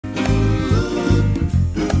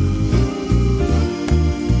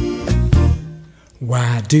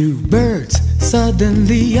Why do birds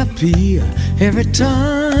suddenly appear every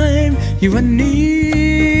time you are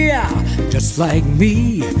near? Just like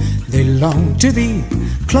me, they long to be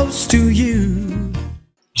close to you.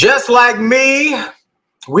 Just like me,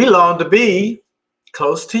 we long to be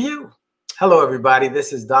close to you. Hello, everybody.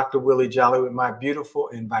 This is Dr. Willie Jolley with my beautiful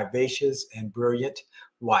and vivacious and brilliant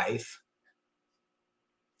wife.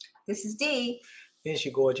 This is Dee. Isn't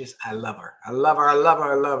she gorgeous? I love her. I love her. I love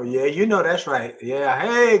her. I love her. Yeah, you know that's right. Yeah.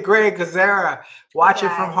 Hey, Greg Kazara, watching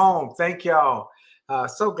from home. Thank y'all.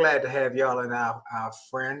 So glad to have y'all in our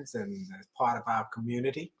friends and as part of our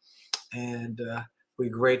community. And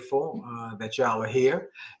we're grateful that y'all are here.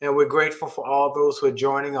 And we're grateful for all those who are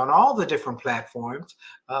joining on all the different platforms.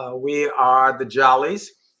 We are the Jolleys.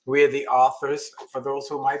 We're the authors, for those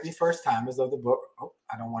who might be first timers of the book. Oh,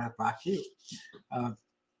 I don't want to block you.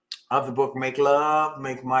 Of the book, Make Love,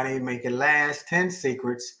 Make Money, Make It Last, 10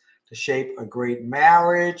 Secrets to Shape a Great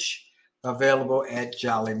Marriage, available at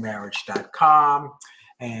JolleyMarriage.com.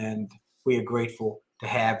 And we are grateful to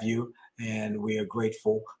have you, and we are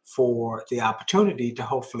grateful for the opportunity to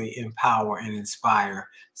hopefully empower and inspire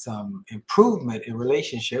some improvement in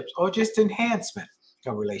relationships or just enhancement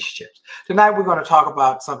of relationships. Tonight, we're going to talk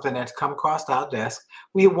about something that's come across our desk.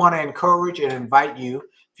 We want to encourage and invite you.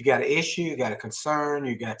 If you got an issue, you got a concern,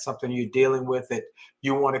 you got something you're dealing with that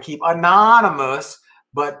you want to keep anonymous,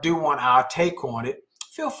 but do want our take on it,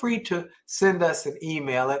 feel free to send us an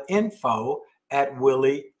email at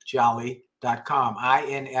info@WilliamsDocumentary.com.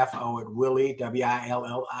 info at Willie,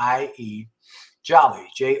 W-I-L-L-I-E, Jolley,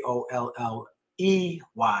 Jolley.com.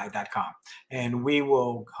 And we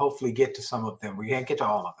will hopefully get to some of them. We can't get to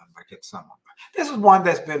all of them, but get some of them. This is one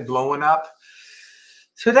that's been blowing up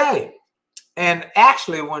today. And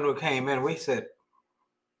actually, when we came in, we said,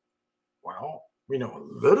 well, we know a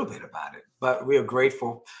little bit about it, but we are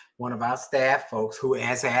grateful. One of our staff folks who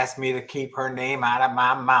has asked me to keep her name out of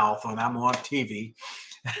my mouth when I'm on TV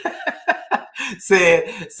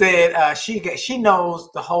said she knows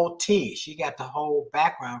the whole tea. She got the whole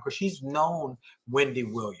background because she's known Wendy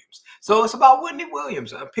Williams. So it's about Wendy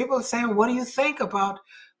Williams. People are saying, what do you think about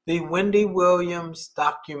the Wendy Williams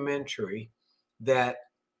documentary that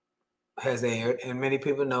has aired? And many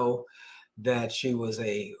people know that she was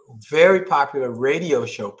a very popular radio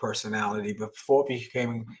show personality before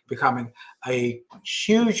becoming a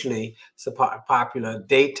hugely popular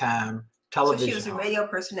daytime television. So she was a radio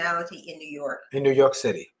personality in New York. In New York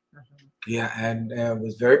City. Mm-hmm. Yeah, and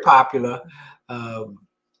was very popular. And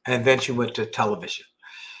then she went to television,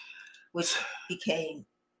 which became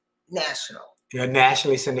national. Yeah,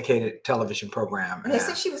 nationally syndicated television program. And they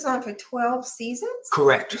said she was on for 12 seasons?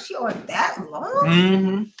 Correct. Was she on that long?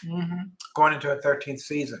 Mm-hmm. Mm-hmm. Going into her 13th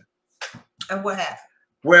season. And what happened?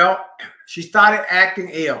 Well, she started acting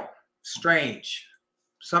ill, strange.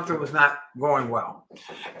 Something was not going well.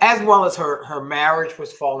 As well as her marriage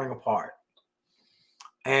was falling apart.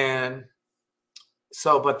 And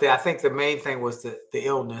so, but I think the main thing was the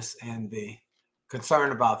illness and the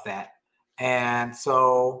concern about that. And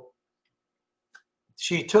so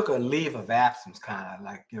she took a leave of absence, kind of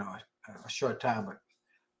like, a short time, but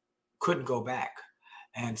couldn't go back.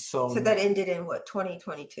 And so that ended in what,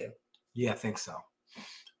 2022? Yeah, I think so.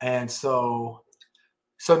 And so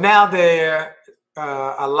now there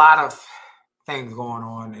are a lot of things going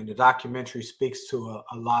on, and the documentary speaks to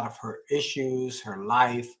a lot of her issues, her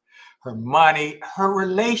life, her money, her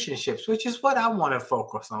relationships, which is what I want to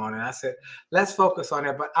focus on. And I said, let's focus on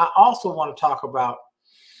it. But I also want to talk about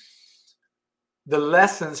the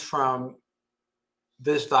lessons from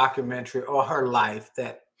this documentary or her life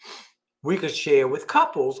that we could share with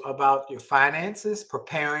couples about your finances,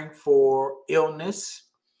 preparing for illness,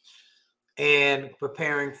 and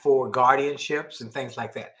preparing for guardianships and things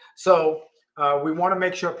like that. So we want to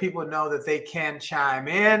make sure people know that they can chime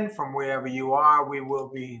in from wherever you are. We will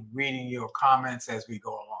be reading your comments as we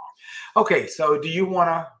go along. Okay, so do you want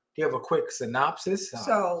to give a quick synopsis?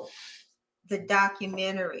 So the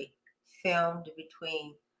documentary filmed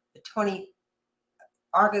between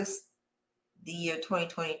August the year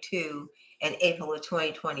 2022 and April of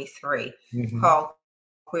 2023, called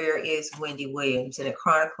Where is Wendy Williams? And it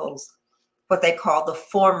chronicles what they call the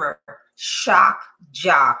former shock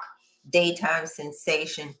jock, daytime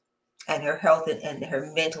sensation, and her health and her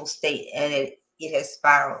mental state, and it has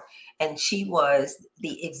spiraled. And she was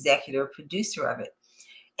the executive producer of it.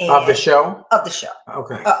 Of the show? Of the show.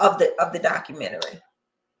 Okay. Of the documentary.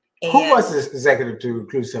 And who was the executive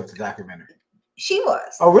producer of the documentary? She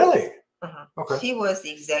was. Oh, really? Okay. She was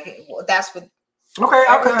the executive. Well, that's what. Okay.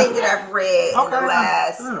 Everything that I've read in the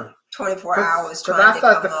last 24 hours Because trying I to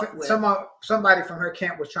thought come up with. somebody from her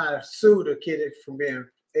camp was trying to sue the kid from being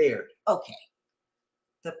aired. Okay.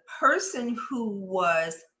 The person who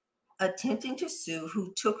was attempting to sue,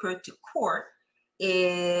 who took her to court,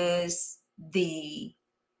 is the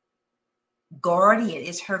guardian,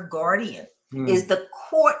 is her guardian, is the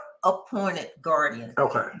court-appointed guardian.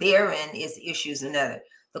 Okay. Therein is issues another.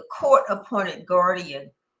 The court-appointed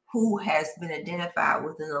guardian who has been identified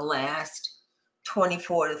within the last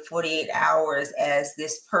 24 to 48 hours as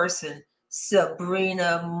this person,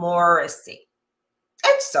 Sabrina Morrissey.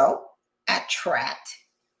 And so I tracked,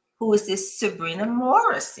 who is this Sabrina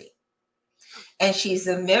Morrissey? And she's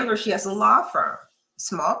a member, she has a law firm,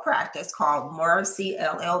 small practice called Morrissey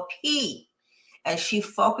LLP. And she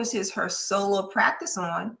focuses her solo practice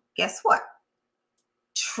on, guess what?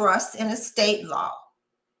 Trust and estate law,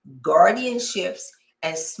 guardianships,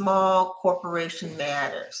 and small corporation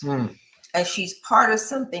matters. And she's part of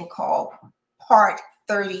something called Part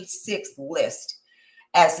 36 list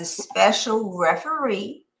as a special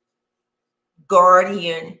referee,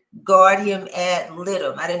 guardian ad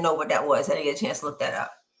litem. I didn't know what that was. I didn't get a chance to look that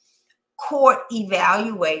up. Court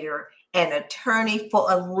evaluator and attorney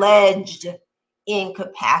for alleged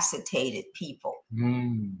incapacitated people.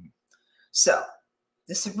 So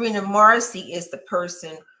the Sabrina Morrissey is the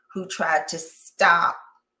person who tried to stop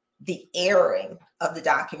the airing of the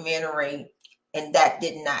documentary, and that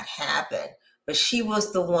did not happen. But she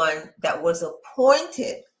was the one that was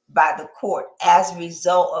appointed by the court as a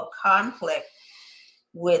result of conflict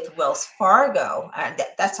with Wells Fargo.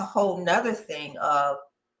 That's a whole nother thing of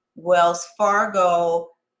Wells Fargo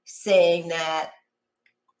saying that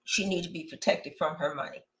she needed to be protected from her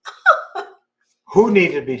money. Who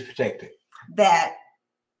needed to be protected? That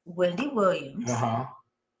Wendy Williams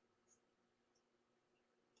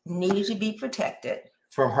needed to be protected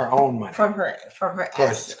from her own money, from her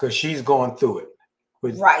because she's going through it.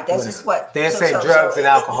 Right, that's just what they say. Drugs and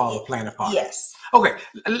alcohol are playing a part. Yes. Okay,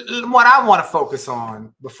 what I want to focus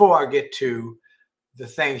on before I get to the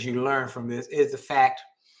things you learn from this is the fact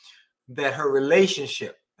that her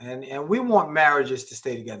relationship, and we want marriages to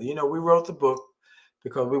stay together. You know, we wrote the book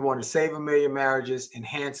because we want to save 1 million marriages,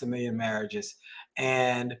 enhance 1 million marriages,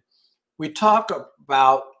 and we talk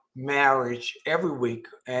about marriage every week.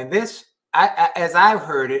 And this, as I've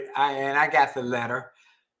heard it, I got the letter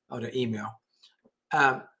or the email.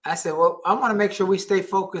 I said, well, I want to make sure we stay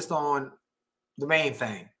focused on the main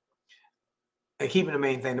thing, and keeping the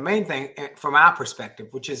main thing from our perspective,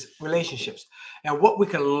 which is relationships, and what we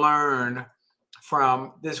can learn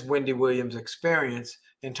from this Wendy Williams experience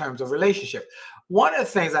in terms of relationship. One of the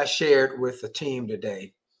things I shared with the team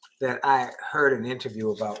today that I heard an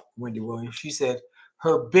interview about Wendy Williams, she said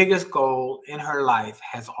her biggest goal in her life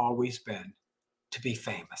has always been to be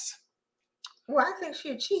famous. Well, I think she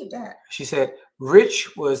achieved that. She said,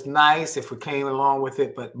 rich was nice if we came along with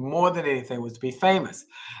it, but more than anything was to be famous.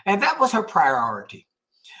 And that was her priority.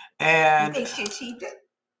 And you think she achieved it?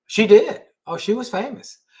 She did. Oh, she was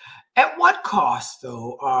famous. At what cost,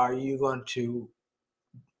 though, are you going to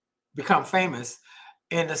become famous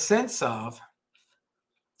in the sense of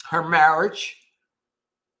her marriage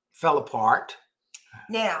fell apart?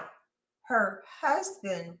 Now, her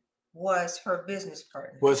husband was her business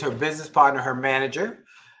partner. Her manager,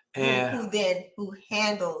 and who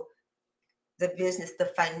handled the business, the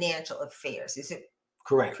financial affairs. Is it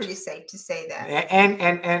correct? Pretty safe to say that.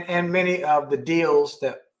 And many of the deals,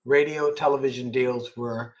 that radio, television deals,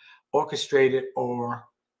 were orchestrated or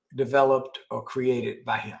developed or created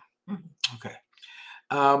by him. Okay,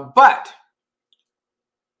 but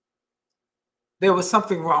there was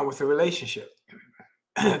something wrong with the relationship.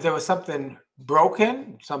 There was something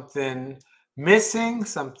broken, something missing,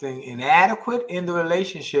 something inadequate in the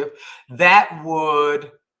relationship that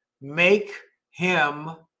would make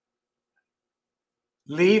him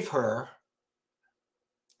leave her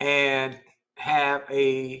and have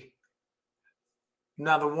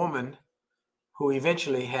another woman who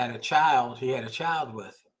eventually had a child. He had a child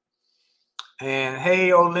with. And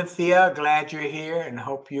hey, Olympia, glad you're here, and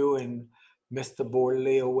hope you and Mr.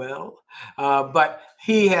 Borley are well. But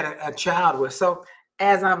he had a child with. So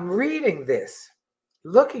as I'm reading this,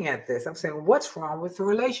 looking at this, I'm saying, what's wrong with the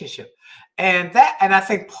relationship? And I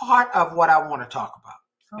think part of what I want to talk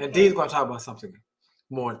about, and Dee's going to talk about something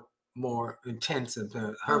more intense in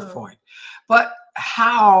her point, but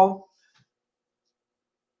how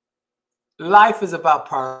life is about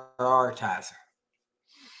prioritizing.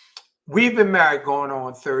 We've been married going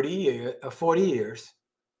on 40 years,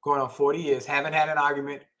 haven't had an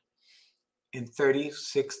argument in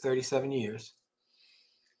 36, 37 years.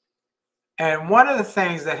 And one of the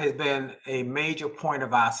things that has been a major point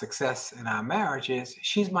of our success in our marriage is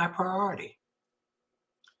she's my priority.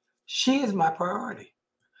 She is my priority.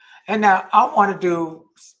 And now I want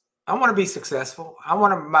to be successful. I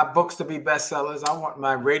want my books to be bestsellers. I want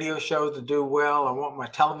my radio shows to do well. I want my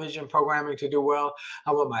television programming to do well.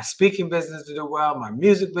 I want my speaking business to do well, my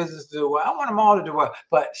music business to do well. I want them all to do well,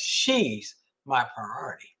 but she's my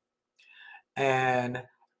priority. And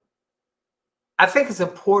I think it's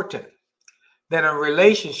important that in a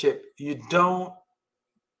relationship, you don't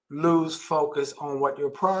lose focus on what your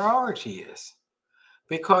priority is.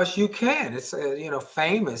 Because you can. It's,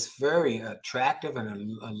 fame is very attractive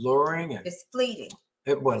and alluring. And it's fleeting.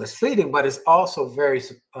 It's fleeting, but it's also very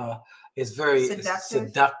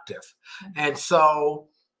seductive. And so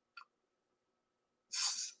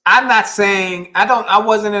I'm not saying, I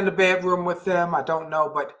wasn't in the bedroom with them. I don't know.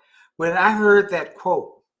 But when I heard that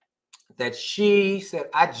quote, that she said,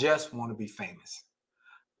 I just want to be famous.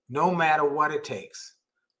 No matter what it takes.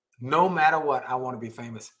 No matter what, I want to be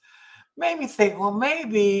famous. Made me think, well,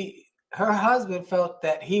 maybe her husband felt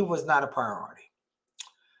that he was not a priority.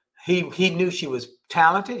 He knew she was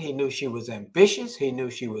talented. He knew she was ambitious. He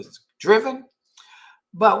knew she was driven.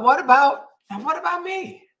 But what about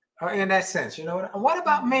me? Or in that sense, what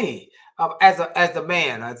about me as the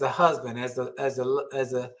man, as a husband, as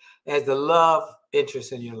the love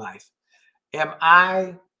interest in your life? Where am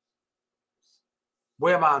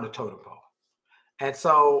I on the totem pole? And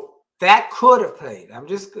so that could have played. I'm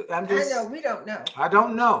just. I know we don't know. I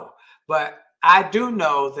don't know, but I do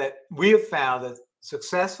know that we have found that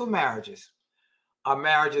successful marriages are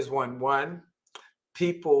marriages when, one,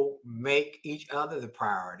 people make each other the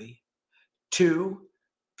priority. Two,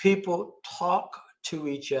 people talk to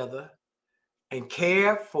each other and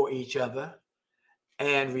care for each other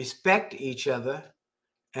and respect each other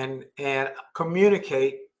and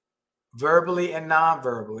communicate verbally and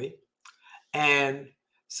non-verbally. And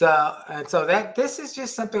so that this is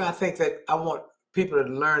just something I think that I want people to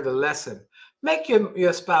learn the lesson. Make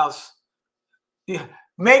your spouse,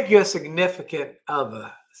 make your significant other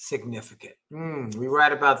significant. We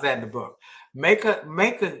write about that in the book. Make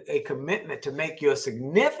a commitment to make your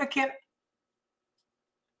significant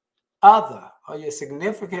other or your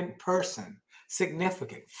significant person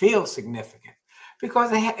significant, feel significant,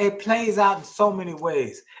 because it plays out in so many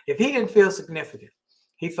ways. If he didn't feel significant,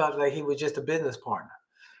 he felt like he was just a business partner.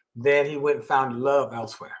 Then he went and found love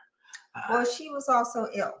elsewhere. Well, she was also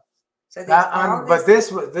ill. So but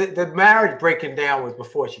this was the marriage breaking down was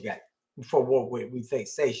before what we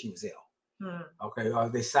say she was ill. Okay,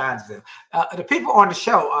 the signs of it. The people on the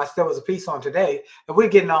show, there was a piece on today, and we're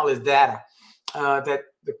getting all this data that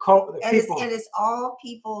the people, and it's all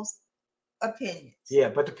people's opinions. Yeah,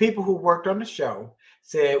 but the people who worked on the show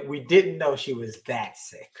said we didn't know she was that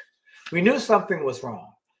sick. We knew something was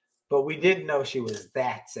wrong, but we didn't know she was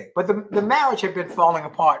that sick. But the marriage had been falling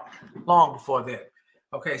apart long before that.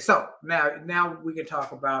 Okay, so now we can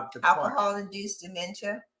talk about the alcohol-induced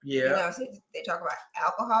dementia. Yeah, so they talk about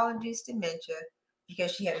alcohol-induced dementia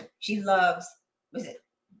because she loves, is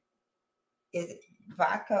it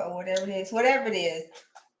vodka or whatever it is? Whatever it is.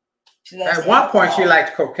 At one point, she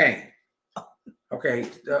liked cocaine. Okay,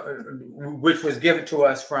 which was given to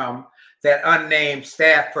us from that unnamed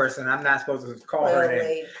staff person. I'm not supposed to call her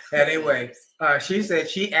name. Anyway, she said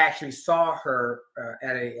she actually saw her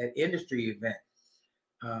at an industry event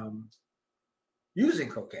using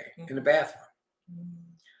cocaine in the bathroom.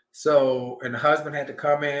 So, and the husband had to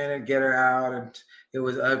come in and get her out, and it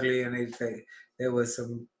was ugly, and they say there was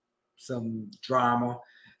some drama.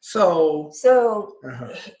 So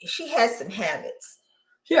she has some habits.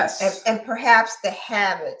 Yes. And perhaps the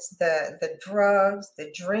habits, the drugs,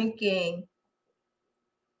 the drinking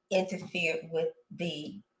interfered with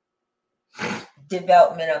the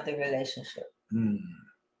development of the relationship.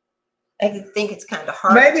 I think it's kind of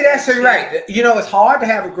hard. Maybe that's right. It's hard to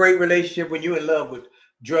have a great relationship when you're in love with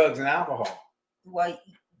drugs and alcohol. Well,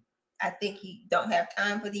 I think you don't have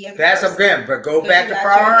time for the other. That's again, but go back to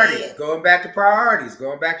priorities. Going back to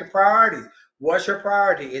priorities. What's your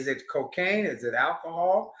priority? Is it cocaine? Is it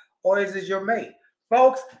alcohol? Or is it your mate?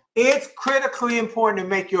 Folks, it's critically important to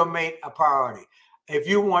make your mate a priority. If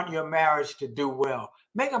you want your marriage to do well,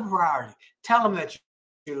 make a priority. Tell them that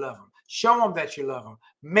you love them. Show them that you love them.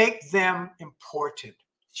 Make them important.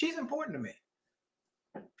 She's important to me.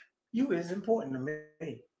 You is important to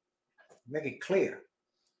me. Make it clear.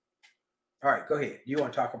 All right, go ahead. You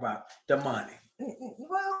want to talk about the money?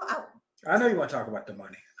 Well, I know you want to talk about the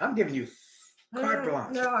money. I'm giving you carte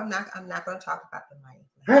blanche. No, I'm not going to talk about the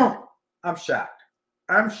money. I'm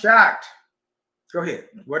shocked. Go ahead.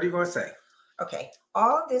 What are you going to say? Okay,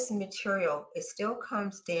 all this material, it still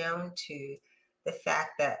comes down to the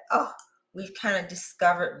fact that, we've kind of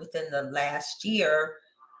discovered within the last year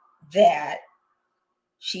that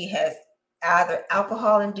she has either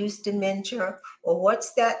alcohol-induced dementia, or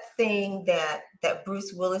what's that thing that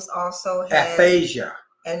Bruce Willis also has? Aphasia.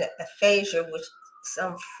 And aphasia, which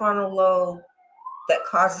some frontal lobe that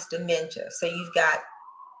causes dementia. So you've got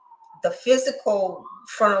the physical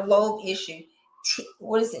frontal lobe issue.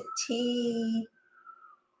 What is it?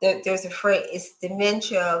 There's a phrase. It's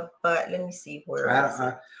dementia, but let me see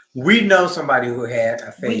where. We know somebody who had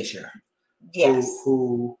aphasia. Yes.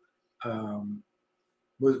 Who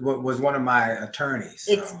was one of my attorneys.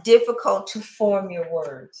 So. It's difficult to form your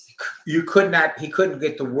words. He couldn't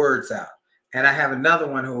get the words out. And I have another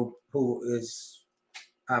one who is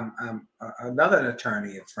another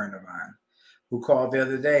attorney, a friend of mine, who called the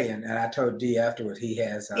other day, and I told Dee afterwards he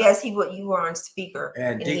has. Yes, you were on speaker,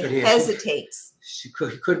 and he hesitates. He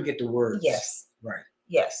couldn't get the words. Yes. Right.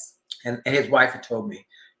 Yes. And his wife had told me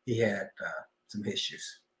he had some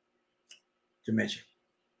issues, dementia.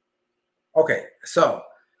 Okay, so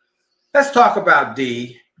let's talk about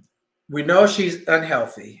Dee. We know she's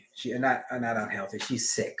unhealthy. She's not unhealthy.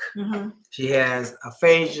 She's sick. Mm-hmm. She has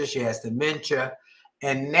aphasia. She has dementia,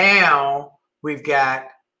 and now we've got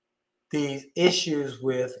these issues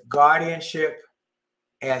with guardianship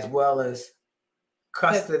as well as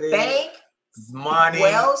custody, the bank, money.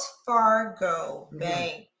 Wells Fargo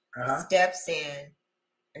Bank Uh-huh. steps in,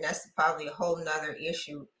 and that's probably a whole nother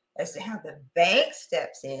issue as to how the bank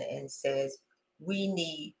steps in and says, we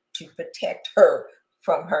need to protect her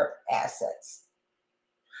from her assets.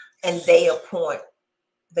 And they appoint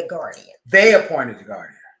the guardian. They appointed the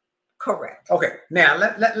guardian. Correct. Okay, now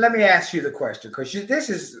let me ask you the question, because this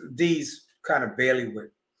is Dee's kind of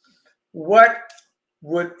bailiwick. What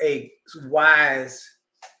would a wise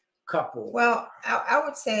couple? Well, I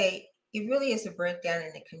would say it really is a breakdown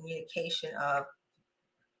in the communication of,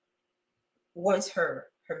 once her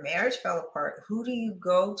marriage fell apart, who do you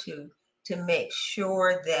go to make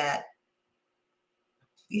sure that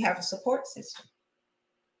you have a support system?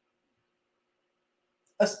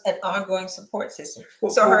 An ongoing support system.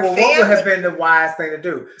 So her family, what would have been the wise thing to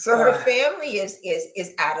do? So her family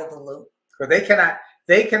is out of the loop. Because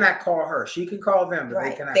they cannot call her. She can call them, but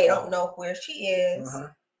right. They cannot. They don't know where she is. Uh-huh.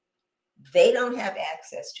 They don't have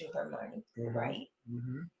access to her money, Mm-hmm. right?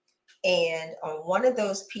 Mm-hmm. And on one of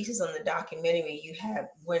those pieces on the documentary, you have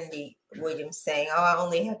Wendy Williams saying, "Oh, I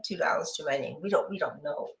only have $2 to my name." We don't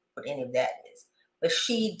know what any of that is, but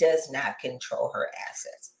she does not control her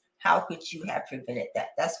assets. How could you have prevented that?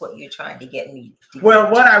 That's what you're trying to get me to do.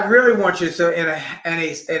 Well, what I really want you to, in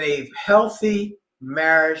a healthy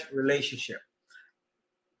marriage relationship,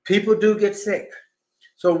 people do get sick.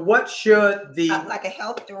 So what should like a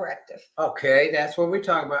health directive? Okay, that's what we're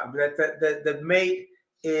talking about. That the mate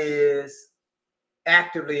is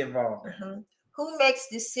actively involved. Mm-hmm. Who makes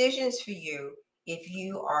decisions for you if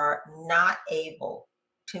you are not able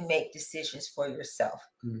to make decisions for yourself?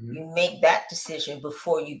 Mm-hmm. You make that decision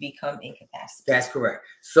before you become incapacitated. That's correct.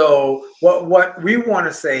 So what we want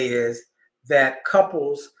to say is that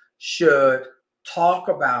couples should talk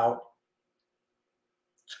about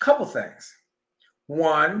a couple things.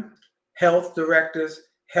 One, health directives,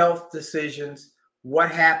 health decisions.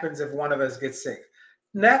 What happens if one of us gets sick?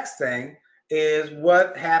 Next thing is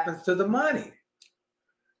what happens to the money.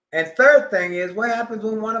 And third thing is what happens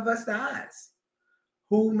when one of us dies?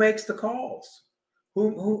 Who makes the calls?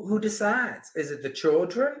 Who decides? Is it the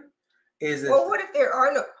children? Is it? Well, what if there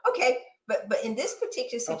are no? Okay, but in this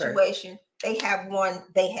particular situation, they have one.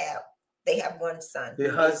 They have one son.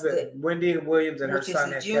 The husband, Wendy Williams, and her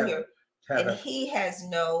son, is junior, and he has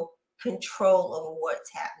no control over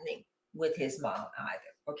what's happening with his mom either.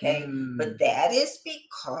 Okay, but that is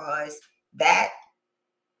because that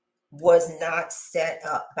was not set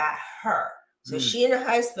up by her. So she and her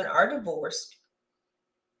husband are divorced.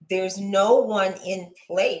 There's no one in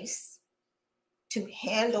place to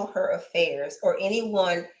handle her affairs or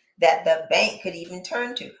anyone that the bank could even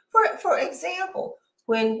turn to. For example,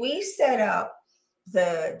 when we set up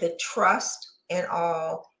the trust and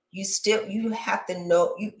all, you have to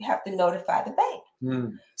notify the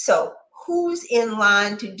bank. So who's in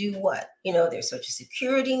line to do what? Their social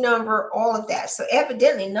security number, all of that. So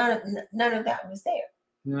evidently none of that was there.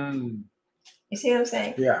 You see what I'm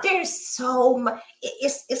saying? Yeah. There's so much.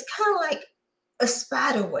 It's kind of like a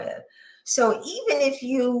spider web. So even if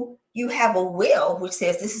you have a will which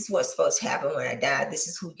says this is what's supposed to happen when I die, this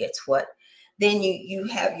is who gets what, then you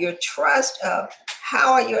have your trust of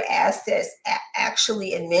how are your assets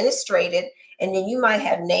actually administrated, and then you might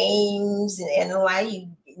have names and the like.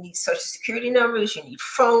 need social security numbers, you need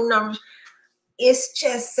phone numbers. It's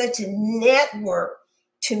just such a network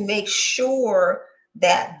to make sure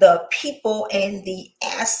that the people and the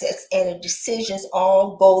assets and the decisions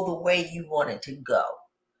all go the way you want it to go.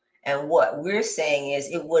 And what we're saying is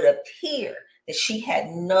it would appear that she had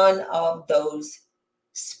none of those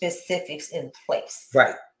specifics in place.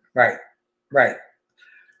 Right.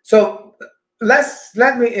 So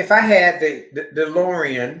let me, if I had the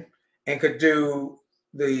DeLorean and could do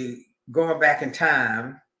the going back in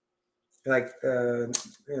time, like the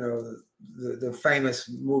famous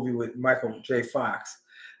movie with Michael J. Fox,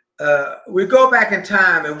 we go back in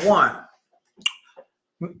time and one,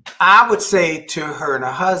 I would say to her and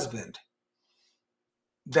her husband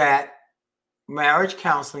that marriage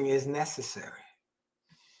counseling is necessary,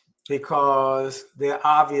 because there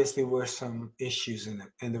obviously were some issues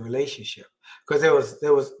in the relationship, because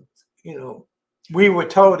there was we were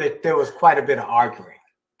told that there was quite a bit of arguing,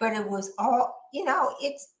 but it was all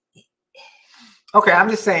it's okay. I'm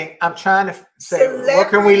just saying, I'm trying to say, what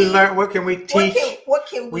can we learn, what can we teach, what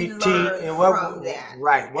can we learn from that,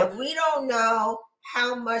 right? And we don't know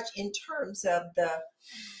how much in terms of the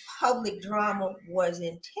public drama was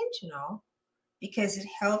intentional, because it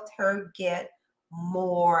helped her get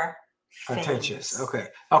more contentious. Okay.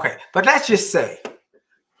 But let's just say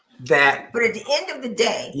that. But at the end of the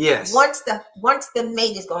day, yes. Once the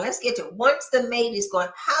mate is gone, let's get to it. Once the mate is gone,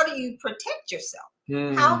 how do you protect yourself?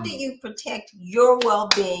 How do you protect your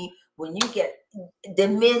well-being when you get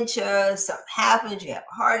dementia, something happens, you have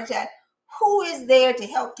a heart attack? Who is there to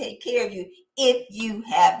help take care of you if you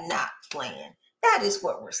have not planned? That is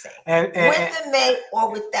what we're saying. With a mate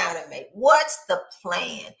or without a mate, what's the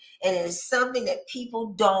plan? And it is something that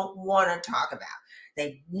people don't want to talk about.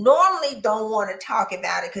 They normally don't want to talk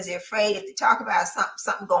about it because they're afraid if they talk about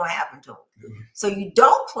something going to happen to them. So you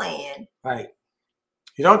don't plan. Right.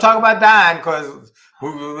 You don't talk about dying because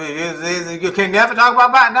you can never talk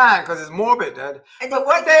about dying because it's morbid. But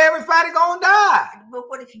one day everybody going to die. But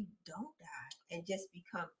what if you don't die and just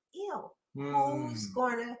become ill? Who's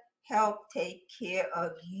going to help take care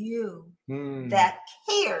of you that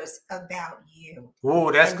cares about you?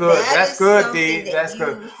 Oh, that's good. That's good, Dee. That's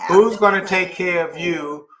good. Who's going to take care of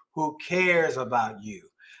you who cares about you?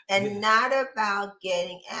 And not about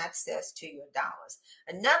getting access to your dollars.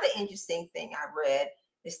 Another interesting thing I read,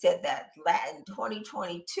 it said that in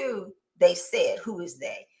 2022, they said, who is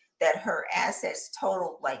they? That her assets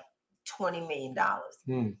totaled like $20 million.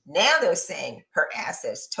 Now they're saying her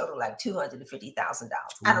assets total like $250,000.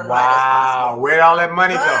 I don't know how that's possible. Where'd all that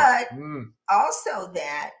money go? But also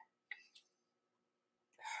that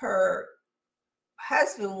her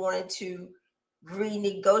husband wanted to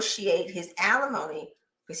renegotiate his alimony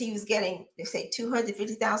because he was getting, they say,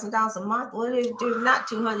 $250,000 a month. Well, there's not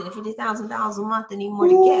 $250,000 a month anymore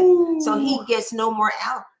to get. So he gets no more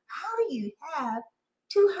alimony. How do you have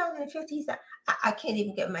 $250,000? I can't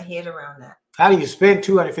even get my head around that. How do you spend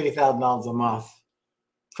 $250,000 a month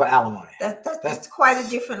for alimony? That's quite a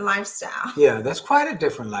different lifestyle. Yeah, that's quite a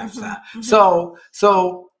different lifestyle.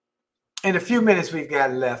 So in a few minutes we've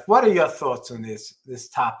got left, what are your thoughts on this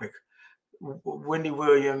topic? Wendy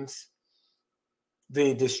Williams,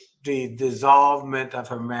 the dissolvement of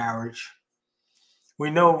her marriage.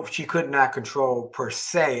 We know she could not control per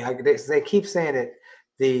se. They keep saying that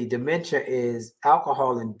the dementia is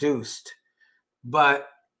alcohol induced, but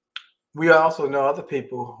we also know other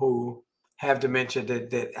people who have dementia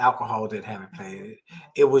that alcohol didn't have it played.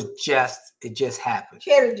 It just happened.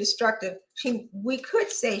 She had a destructive. We could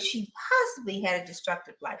say she possibly had a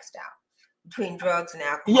destructive lifestyle between drugs and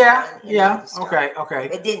alcohol. Yeah. Okay.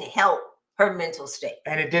 It didn't help her mental state,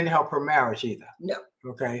 and it didn't help her marriage either. No.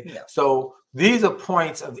 Okay. No. So these are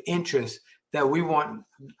points of interest that we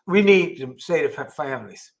need to say to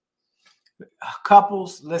families.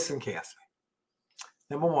 Couples, listen carefully.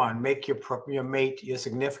 Number one, make your mate, your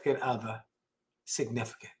significant other,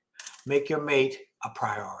 significant. Make your mate a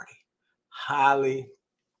priority. Highly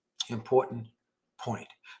important point.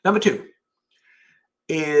 Number two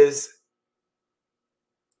is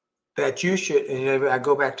that you should, and I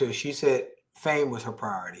go back to, she said fame was her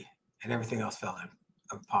priority and everything else fell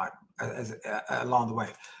apart along the way.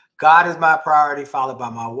 God is my priority, followed by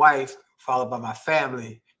my wife, followed by my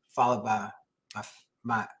family, followed by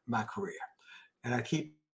my career. And I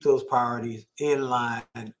keep those priorities in line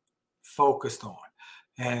and focused on.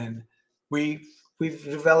 And we've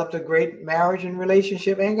developed a great marriage and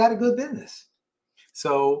relationship and got a good business.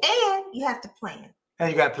 So, and you have to plan.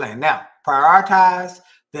 And you got to plan. Now, prioritize,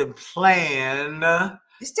 then plan.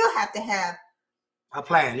 You still have to have A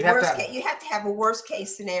plan. You have to have a worst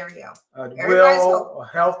case scenario. Will, a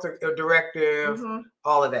health directive,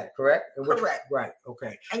 all of that, correct? Correct. Right.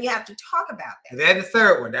 Okay. And you have to talk about that. And then the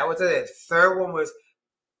third one, that was it. The third one was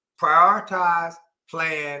prioritize,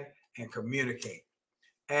 plan, and communicate.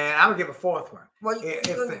 And I'm gonna give a fourth one. Well, you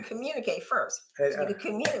can communicate first. So you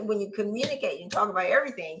can when you communicate and talk about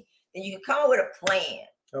everything, then you can come up with a plan.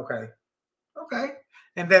 Okay.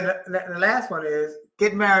 And then the last one is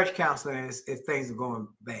get marriage counseling if things are going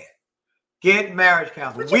bad. Get marriage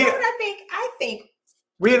counseling. But you know what I think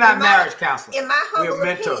we're not marriage counselors. In my humble we're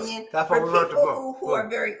mentors. Opinion, that's why we wrote the book. Who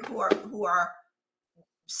are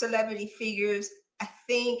celebrity figures, I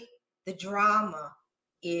think the drama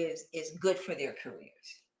is good for their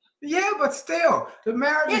careers. Yeah, but still, the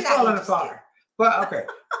marriage is falling apart. But okay,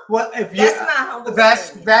 well, if you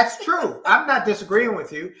that's true. I'm not disagreeing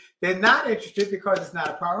with you. They're not interested because it's not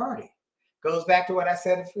a priority. Goes back to what I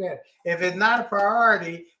said. If it's not a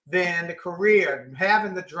priority, then the career,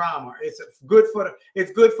 having the drama, it's good for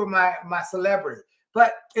my celebrity.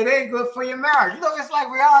 But it ain't good for your marriage. You know, it's like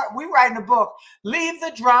we writing a book. Leave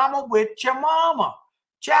the drama with your mama.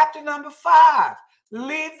 Chapter number 5.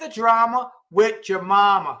 Leave the drama with your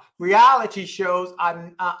mama. Reality shows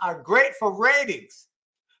are great for ratings,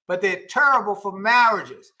 but they're terrible for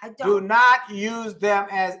marriages. Do not use them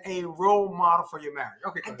as a role model for your marriage.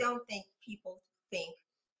 Okay. I don't think people think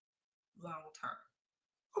long term.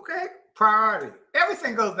 Okay. Priority.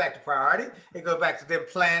 Everything goes back to priority. It goes back to them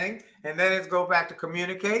planning, and then it goes back to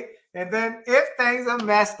communicate. And then if things are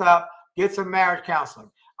messed up, get some marriage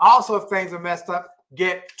counseling. Also, if things are messed up,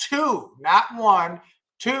 get 2, not 1,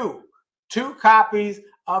 2 copies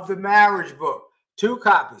of the marriage book. 2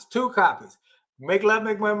 copies. Make Love,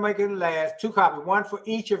 Make Money, Make It Last. 2 copies. 1 for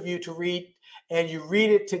each of you to read, and you read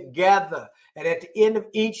it together. And at the end of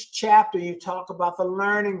each chapter, you talk about the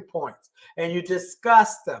learning points and you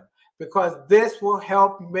discuss them, because this will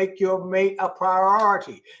help make your mate a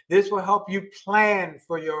priority. This will help you plan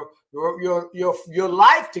for your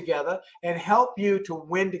life together and help you to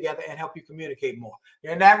win together and help you communicate more.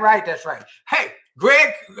 Isn't that right? That's right. Hey,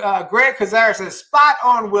 Greg Kazara says, spot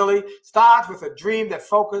on, Willie. Starts with a dream that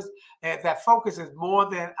focuses more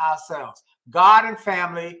than ourselves. God and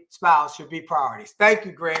family, spouse should be priorities. Thank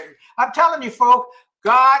you, Greg. I'm telling you, folks,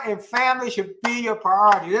 God and family should be your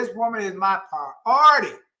priority. This woman is my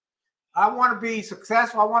priority. I want to be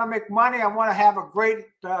successful. I want to make money. I want to have a great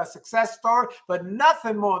success story, but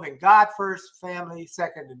nothing more than God first, family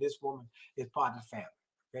second, and this woman is part of the family.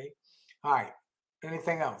 Okay. All right.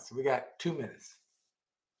 Anything else? We got 2 minutes.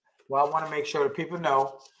 Well, I want to make sure that people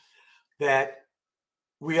know that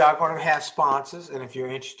we are going to have sponsors, and if you're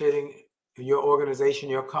interested in your organization,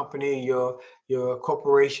 your company, your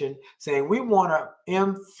corporation, saying we want to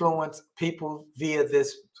influence people via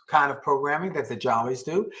this kind of programming that the Jolleys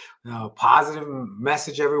do, positive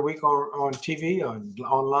message every week on TV,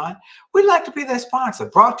 online. We'd like to be their sponsor,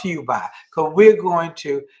 brought to you by, because we're going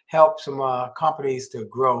to help some companies to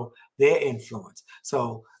grow their influence.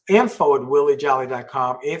 So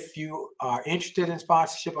info@WillieJolley.com if you are interested in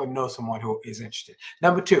sponsorship or know someone who is interested.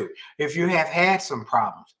 Number 2, if you have had some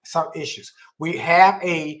problems, some issues, we have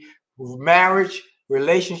a marriage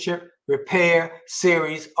relationship repair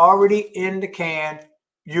series already in the can.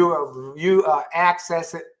 You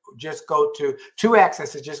access it. Just go to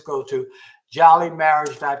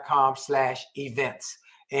jolleymarriage.com/events,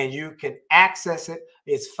 and you can access it.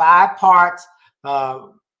 It's 5 parts: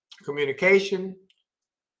 communication,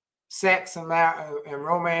 sex and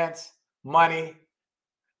romance, money,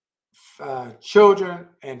 children,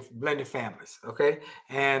 and blended families. Okay,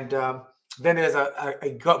 and then there's a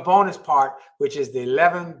bonus part, which is the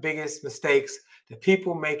 11 biggest mistakes that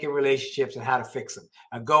people make in relationships and how to fix them.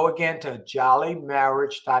 Go again to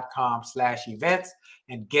jolleymarriage.com/events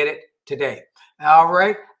and get it today. All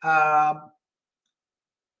right.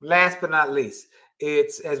 Last but not least,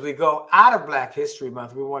 it's as we go out of Black History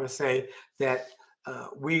Month, we want to say that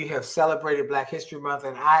we have celebrated Black History Month,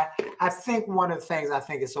 and I think one of the things I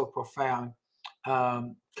think is so profound.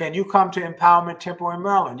 Can you come to Empowerment Temple in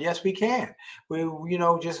Maryland? Yes, we can. We,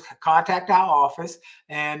 just contact our office,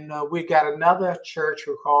 and we got another church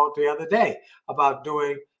who called the other day about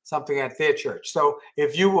doing something at their church. So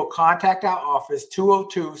if you will contact our office,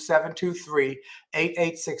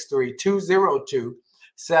 202-723-8863,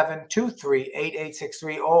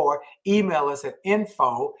 202-723-8863, or email us at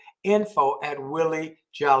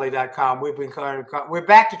info@williejolly.com. We're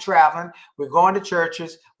back to traveling. We're going to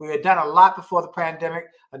churches. We had done a lot before the pandemic,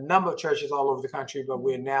 a number of churches all over the country, but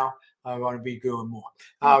we're now going to be doing more.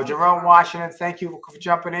 Jerome Washington, thank you for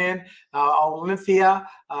jumping in. Olympia,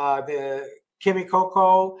 the Kimmy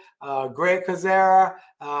Coco, Greg Kazera.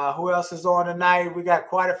 Who else is on tonight? We got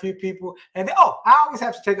quite a few people. And I always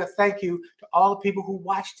have to take a thank you to all the people who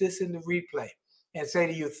watch this in the replay and say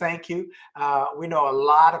to you, thank you. We know a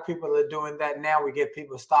lot of people are doing that now. We get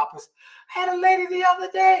people stop us. I had a lady the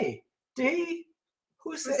other day, Dee.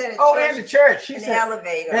 Who said? In the church. She said,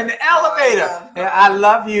 elevator. In the elevator. I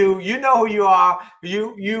love you. You know who you are.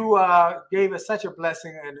 You gave us such a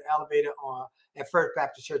blessing in the elevator at First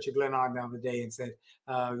Baptist Church of Glenarm the other day and said,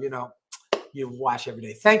 you watch every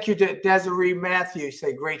day. Thank you to Desiree Matthews.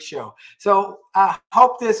 Say great show. So I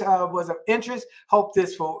hope this was of interest. Hope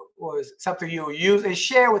this was something you'll use and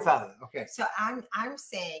share with others. Okay. So I'm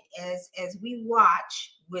saying as we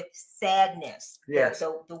watch with sadness, yes,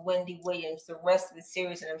 the Wendy Williams, the rest of the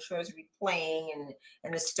series, and I'm sure it's replaying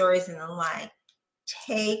and the stories and the like,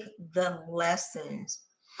 take the lessons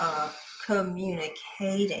of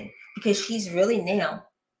communicating, because she's really now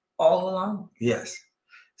all alone. Yes.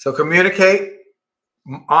 So communicate,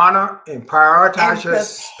 honor, and prioritize your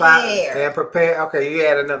spot and prepare. Okay, you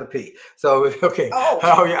add another P. So okay.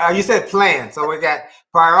 You said plan. So we got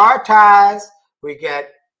prioritize, we got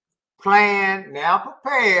plan, now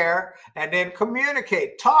prepare, and then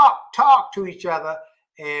communicate. Talk to each other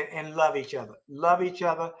and love each other. Love each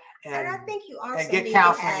other. And I think you also get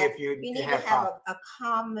counseling if you need to have a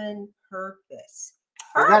common purpose.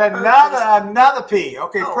 We got another P.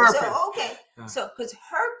 Okay, purpose. So because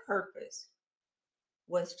her purpose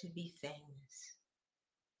was to be famous,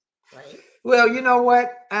 right? Well, you know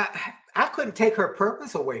what? I couldn't take her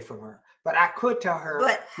purpose away from her, but I could tell her.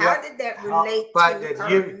 But how did that relate to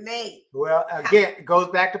her mate? Well, again, it goes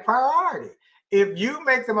back to priority. If you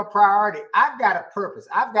make them a priority, I've got a purpose.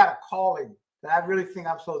 I've got a calling that I really think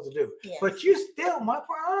I'm supposed to do. Yes. But you're still my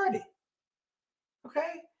priority.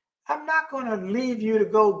 Okay? I'm not going to leave you to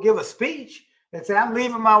go give a speech and say, I'm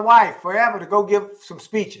leaving my wife forever to go give some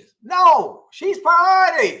speeches. No, she's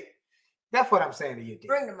priority. That's what I'm saying to you, Dee.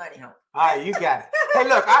 Bring the money home. All right, you got it. Hey,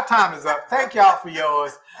 look, our time is up. Thank y'all for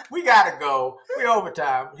yours. We got to go. We're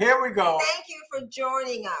overtime. Here we go. Thank you for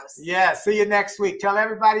joining us. Yeah, see you next week. Tell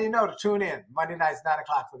everybody you know to tune in Monday nights, 9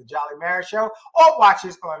 o'clock for the Jolley Marriage Show, or watch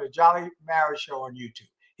us on the Jolley Marriage Show on YouTube.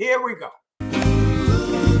 Here we go.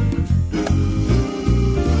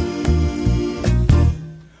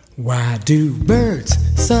 Why do birds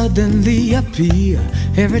suddenly appear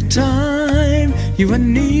every time you are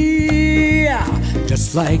near?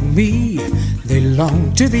 Just like me, they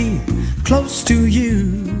long to be close to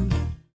you.